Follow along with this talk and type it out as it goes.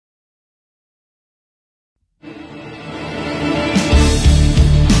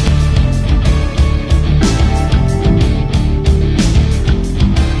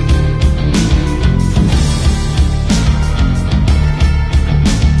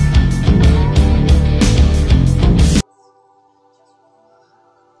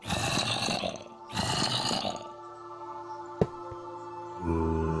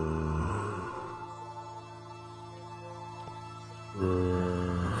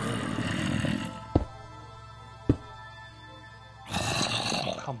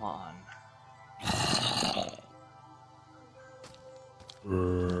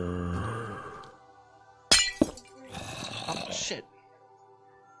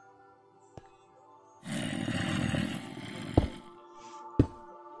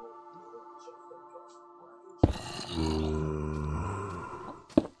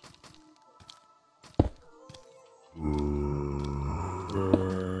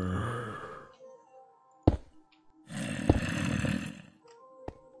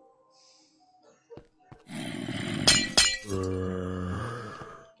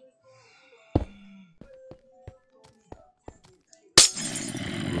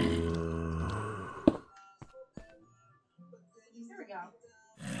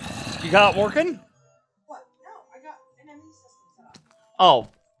You got it working? What? No, I got an ME system set up. Oh.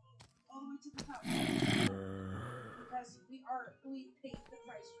 All the way to the top. Because we paid the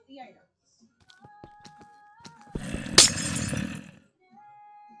price for the items.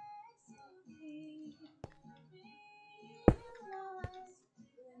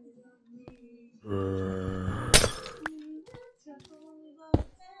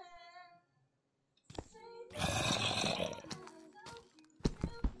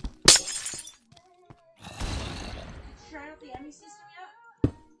 Try out the ME system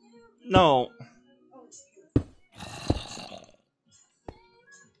yet? No. Oh, it's beautiful.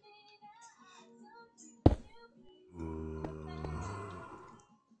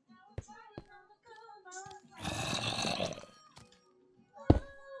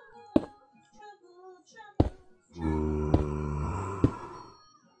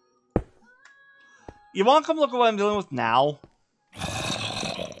 You want to come look at what I'm dealing with now?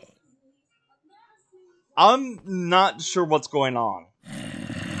 I'm not sure what's going on. Oh,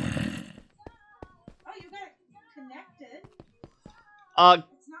 you got it connected.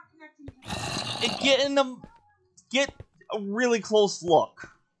 It's not connecting. Get a really close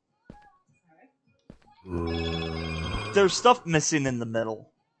look. Okay. There's stuff missing in the middle.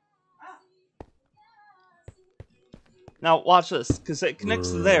 Oh. Now watch this, because it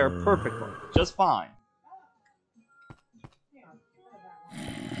connects there perfectly, just fine. Hang on, go to that one.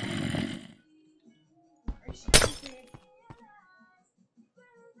 Are you sure?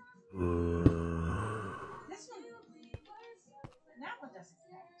 This one, and that one doesn't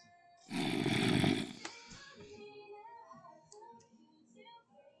connect.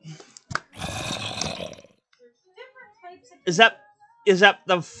 Different types of. Is that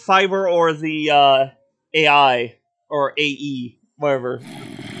the fiber or the AI or AE, whatever,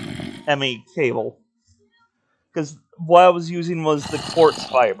 ME cable? Because what I was using was the quartz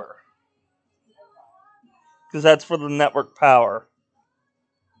fiber. Because that's for the network power.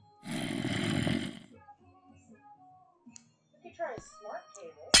 You could try a smart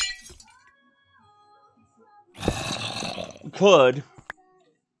cable. Could.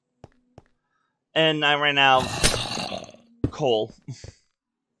 And I ran out of coal. I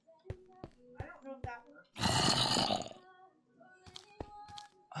don't know if that works.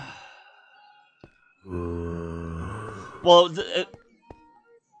 Well,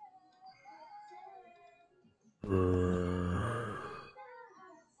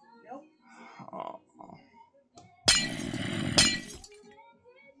 Nope. oh.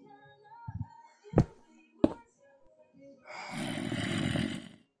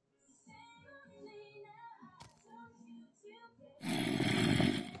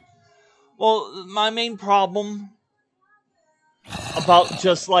 Well, my main problem about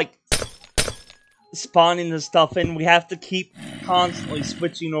just like spawning the stuff in, we have to keep constantly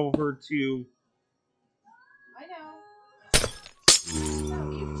switching over to. I know.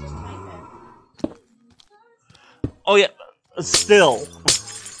 No, you can just type it. Oh yeah, still.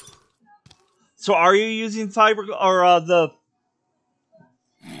 So are you using fiber or the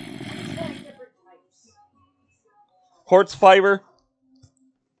There's 20 different types. quartz fiber?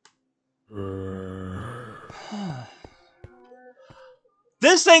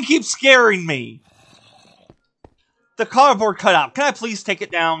 This thing keeps scaring me. The cardboard cutout. Can I please take it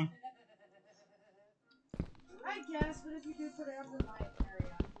down? I guess, but if you do put it up in my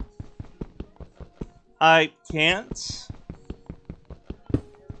area. I can't.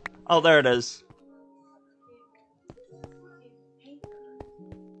 Oh, there it is.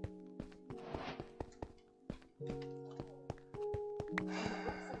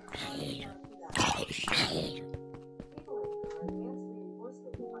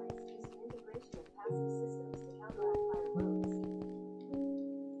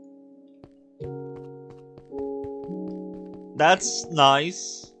 That's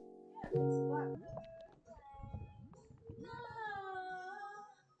nice.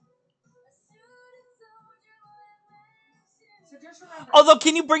 Although,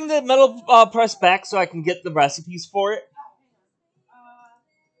 can you bring the metal press back so I can get the recipes for it?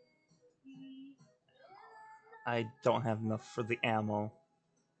 I don't have enough for the ammo.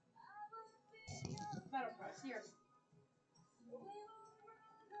 Metal press, here.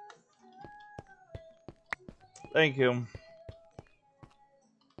 Thank you.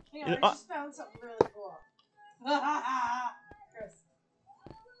 Hang on, I just found something really cool. Chris.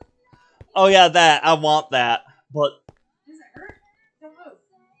 Oh yeah, that. I want that. But... Does it hurt? Don't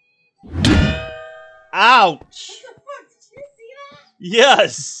move. Ouch! What the fuck? Did you see that?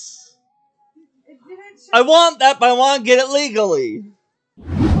 Yes! It didn't show. I want that, but I want to get it legally.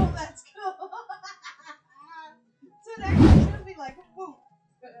 Oh, that's cool. So it actually should be like, whoop.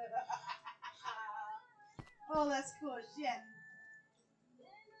 Oh, that's cool as shit.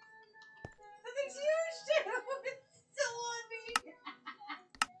 That thing's huge, too. It's still on me.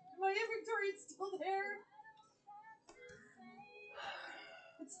 My inventory is still there.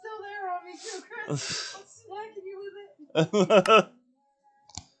 It's still there on me, too, Chris. I'm smacking you with it.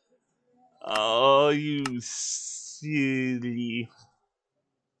 Oh, you silly.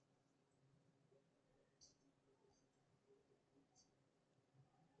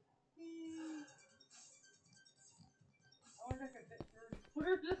 I wonder if it fit through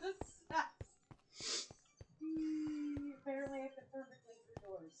this. Apparently I fit perfectly through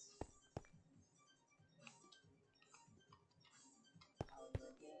doors.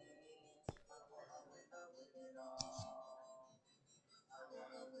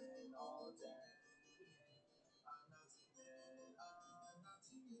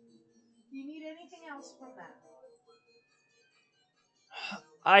 Do you need anything else from that?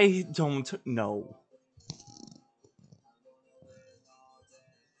 I don't know.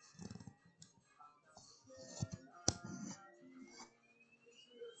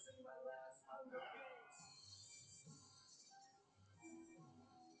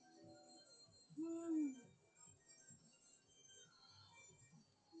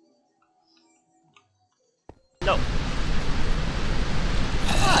 No.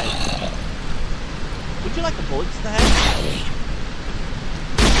 Hi. Would you like a bullet to the head?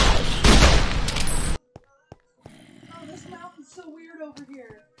 Oh, this mouth is so weird over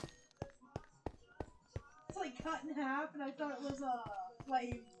here. It's like cut in half, and I thought it was a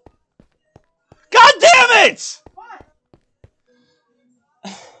flame. God damn it! What?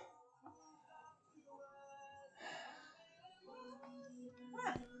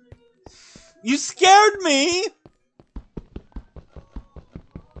 What? You scared me!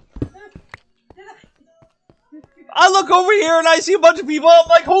 I look over here and I see a bunch of people. I'm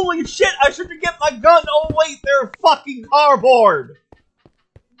like, holy shit, I should get my gun. Oh, wait, they're fucking cardboard.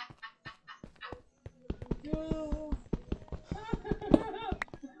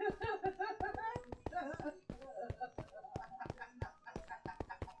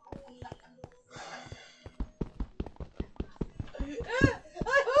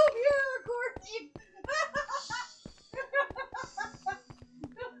 I hope you're recording.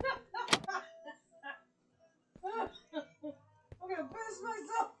 I'm gonna piss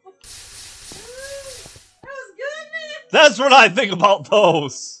myself. That was good, man. That's what I think about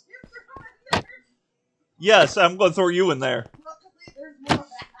those. You're throwing there. Yes, I'm going to throw you in there. Luckily, there's more.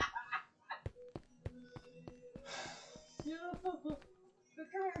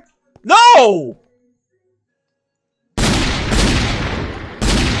 No!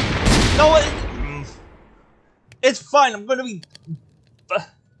 No, it's fine. I'm going to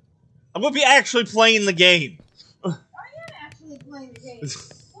be actually playing the game. I am actually playing the game.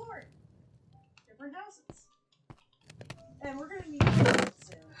 Lord. Different houses. And we're gonna need food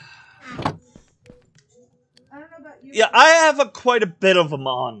soon. I don't know about you. Yeah, I have quite a bit of them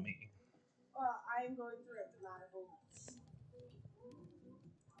on me. I am going through a lot of bullets.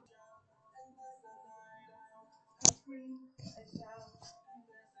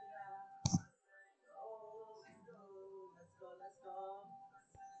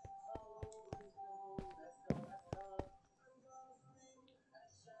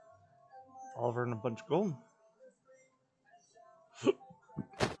 Oliver and a bunch of gold.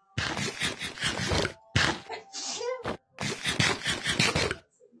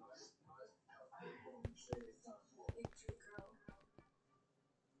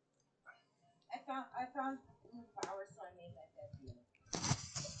 I found blue flowers, so I made my bed blue.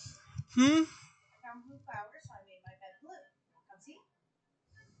 Hmm? I found blue flowers, so I made my bed blue. Come see?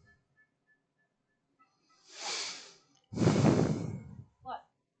 What?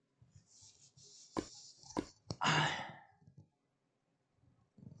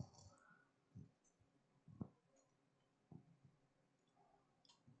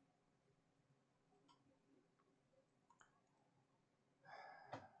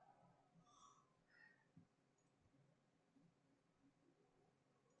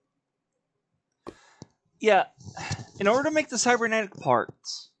 Yeah, in order to make the cybernetic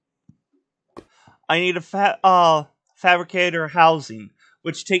parts, I need a fabricator housing,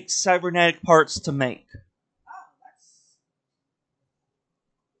 which takes cybernetic parts to make. Oh, that's.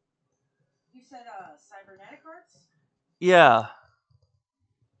 You said cybernetic arts? Yeah.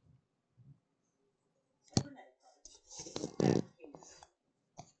 Cybernetic arts.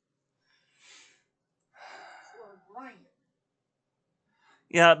 Or grinder.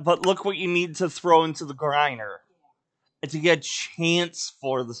 Yeah, but look what you need to throw into the grinder. To get a chance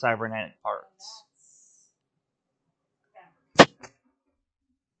for the cybernetic parts.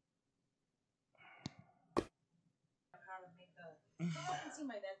 Come up and see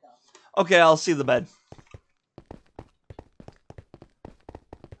my bed, though. Okay, I'll see the bed.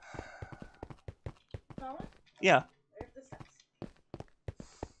 Found one? Yeah. Right up the steps.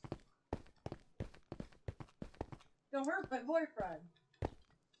 Don't hurt my boyfriend.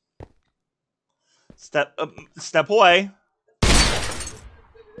 Step away.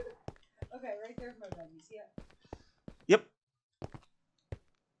 Okay, right there's my bed. You see it? Yep.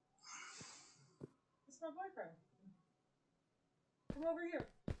 It's my boyfriend. Come over here.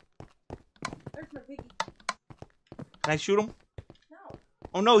 There's my piggy. Can I shoot him? No.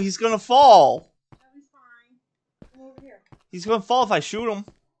 Oh no, he's gonna fall. No, he's fine. Come over here. He's gonna fall if I shoot him.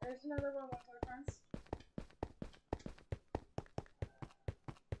 There's another one of my boyfriends.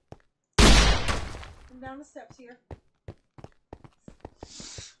 Come down the steps here.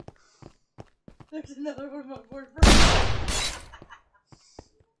 There's another one of my boyfriends.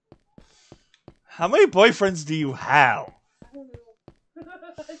 How many boyfriends do you have? I don't know.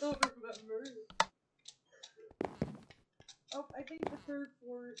 I don't remember. Oh, I think the third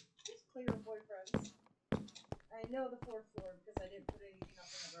floor is clear of boyfriends. I know the fourth floor because I didn't put anything up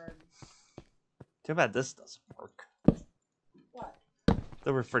in the garden. Too bad this doesn't work. What?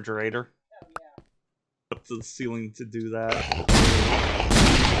 The refrigerator. Oh, yeah. Up to the ceiling to do that.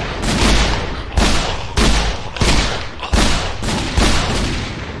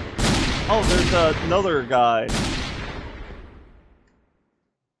 Oh, there's another guy.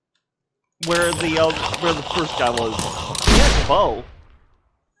 Where the first guy was. He has a bow. Oh,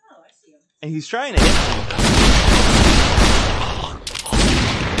 I see him. And he's trying to hit me.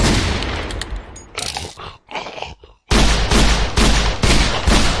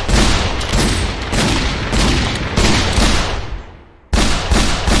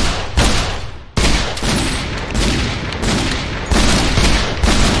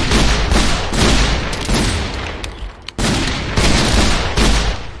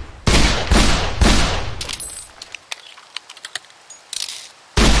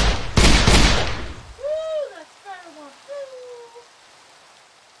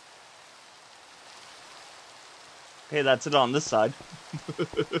 Okay, that's it on this side.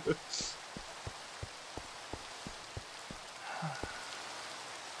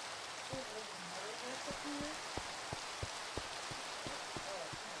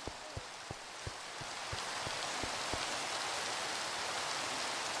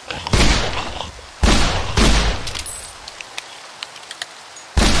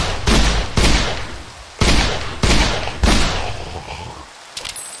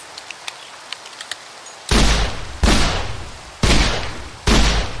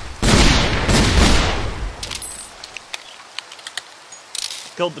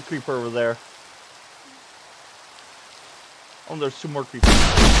 Killed the creeper over there. Oh, there's two more creepers.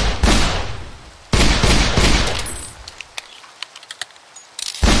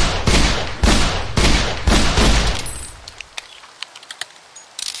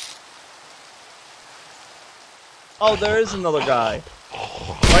 Oh, there is another guy.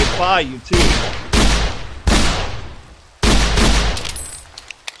 Right by you, too.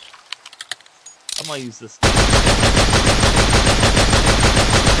 I'm gonna use this.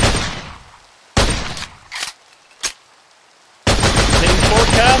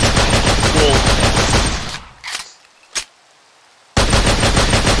 Forecast? Wolf.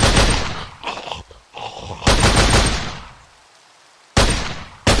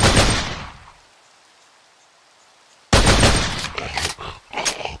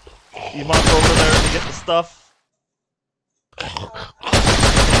 You want to go over there and get the stuff?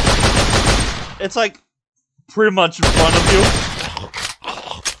 It's like pretty much in front of you.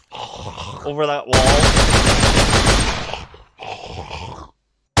 Over that wall.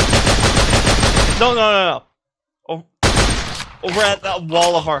 No. Over at that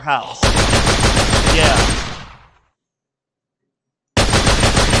wall of our house. Yeah.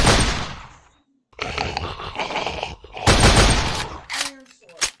 Iron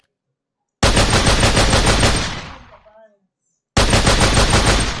sword.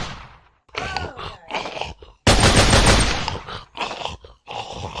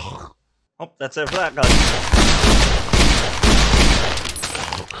 Oh, that's it for that guy.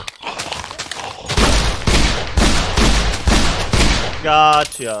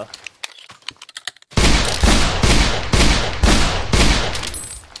 Gotcha.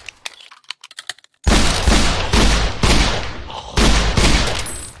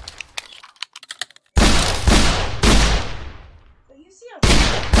 So you see him.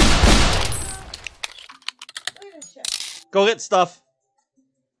 Wait a shit. Go get stuff.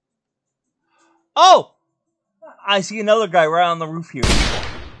 Oh! I see another guy right on the roof here.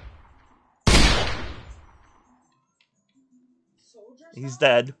 So He's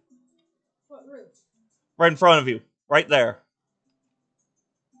dead. What roof? Right in front of you. Right there.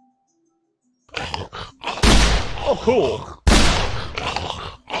 Oh, cool.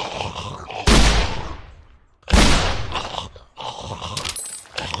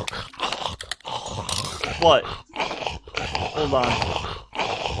 What? Hold on.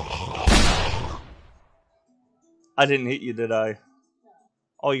 I didn't hit you, did I?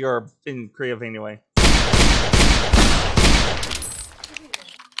 Oh, you're in creative anyway.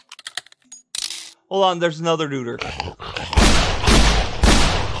 Hold on, there's another neuter.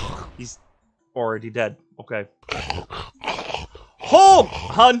 He's already dead. Okay. Oh!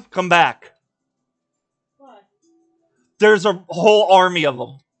 Hun, come back. What? There's a whole army of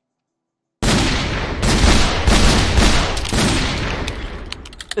them.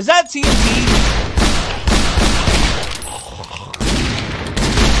 Is that TNT?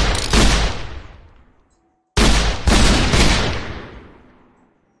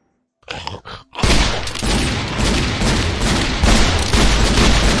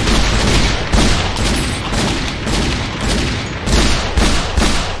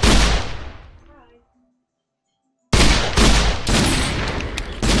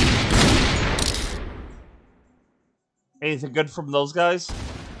 Anything good from those guys?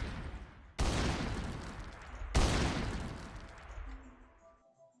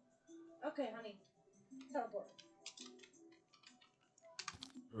 Okay, honey. Teleport.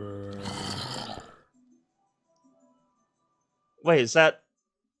 Wait, is that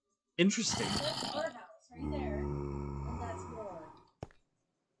interesting? That's our house right there. And that's more.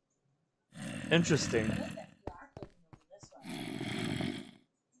 Interesting. What the heck? Rock looking over this way.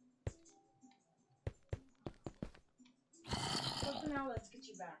 So for now, let's get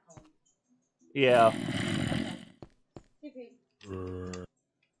you back home. Yeah. Okay.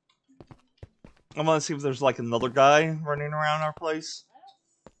 I want to see if there's like another guy running around our place. I don't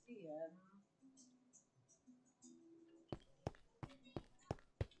see him.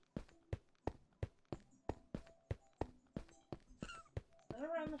 Turn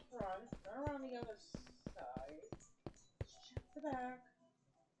around the front. Turn around the other side. Check the back.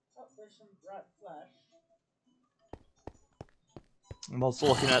 Oh, there's some rot flesh. I'm also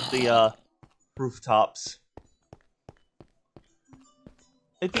looking at the rooftops.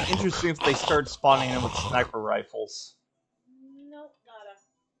 It'd be interesting if they started spawning in with sniper rifles. Nope, nada.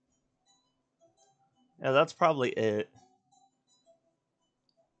 Yeah, that's probably it.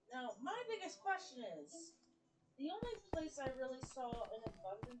 Now, my biggest question is, the only place I really saw an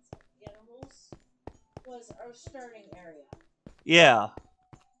abundance of animals was our starting area. Yeah.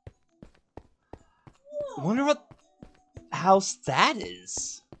 Whoa. I wonder what house that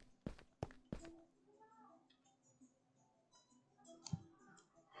is.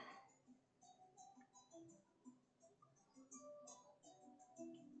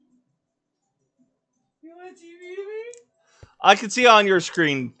 You want TV to me? I can see on your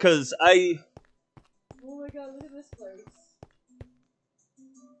screen, because I... Oh my god, look at this place.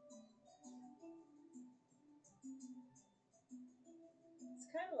 It's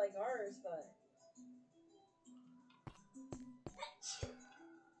kind of like ours, but...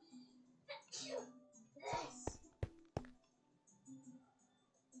 Nice.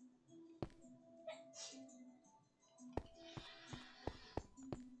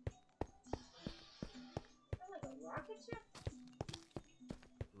 Like a rocket ship?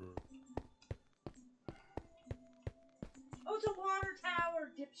 Oh, it's a water tower,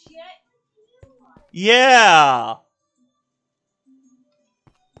 dipshit! Yeah!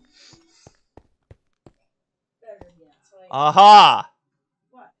 Better yet, so I... Aha!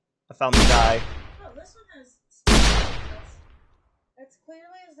 What? I found the guy. Oh, this one has... It's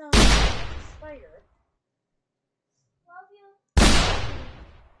clearly a zombie. It's a spider. Love you.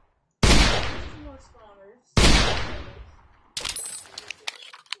 Two more spawners.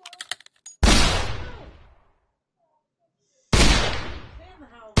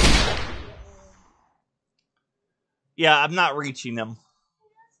 Yeah, I'm not reaching him.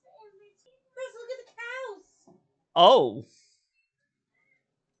 Chris, look at the cows. Oh.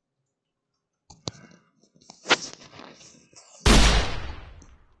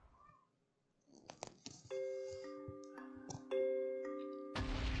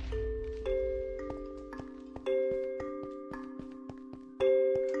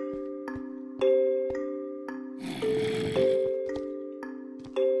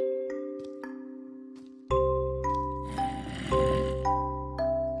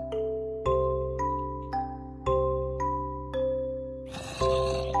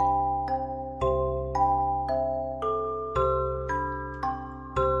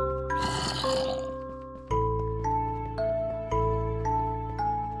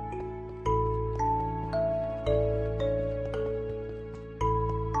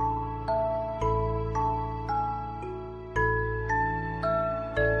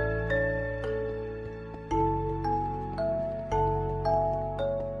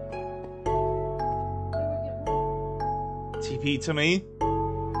 ID to me.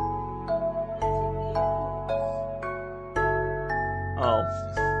 Oh.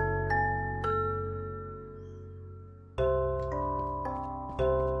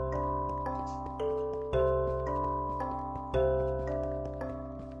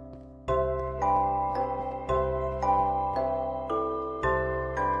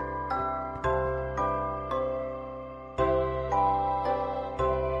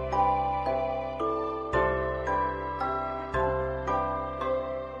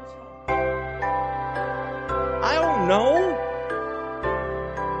 I don't know.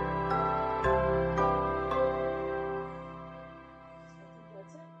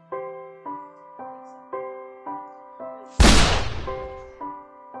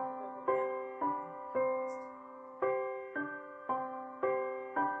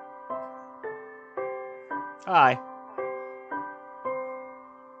 Hi.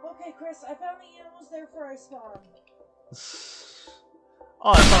 Okay, Chris, I found the animals there before I spawned.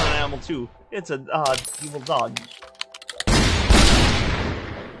 Oh, I found an animal too. It's a evil dog.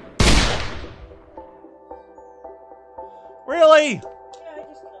 Really? Yeah, I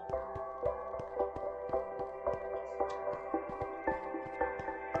just killed her.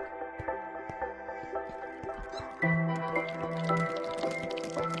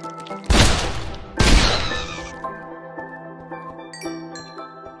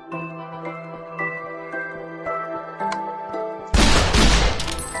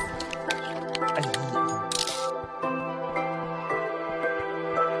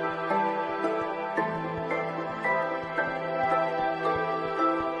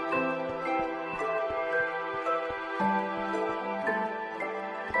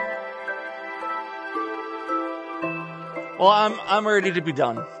 Well, I'm ready to be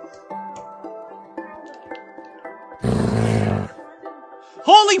done.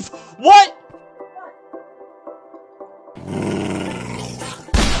 Holy what?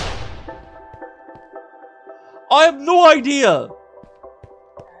 I have no idea.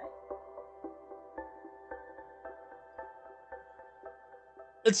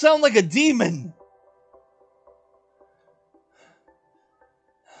 It sounded like a demon.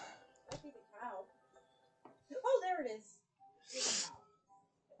 Might be the cow. Oh, there it is. There's a cow.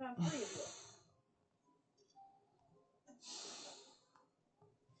 I found 3 of you.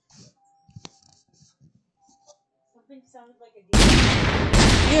 Something sounded like a demon.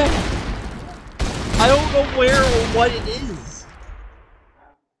 Yeah. I don't know where or what it is.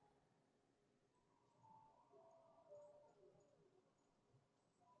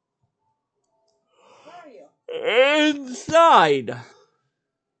 Where are you? Inside.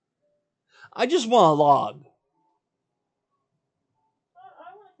 I just want a log.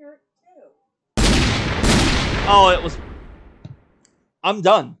 I want to hear it too. Oh, it was. I'm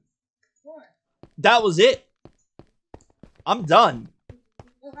done. What? That was it. I'm done.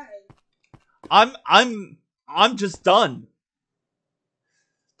 What? I'm just done.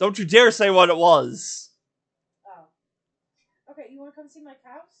 Don't you dare say what it was. Oh. Okay, you want to come see my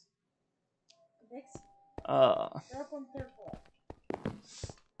cows? The pigs? They're up on the 3rd floor.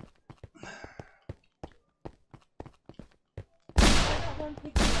 I got 1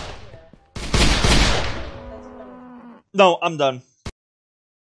 pig down here. That's a better one. No, I'm done.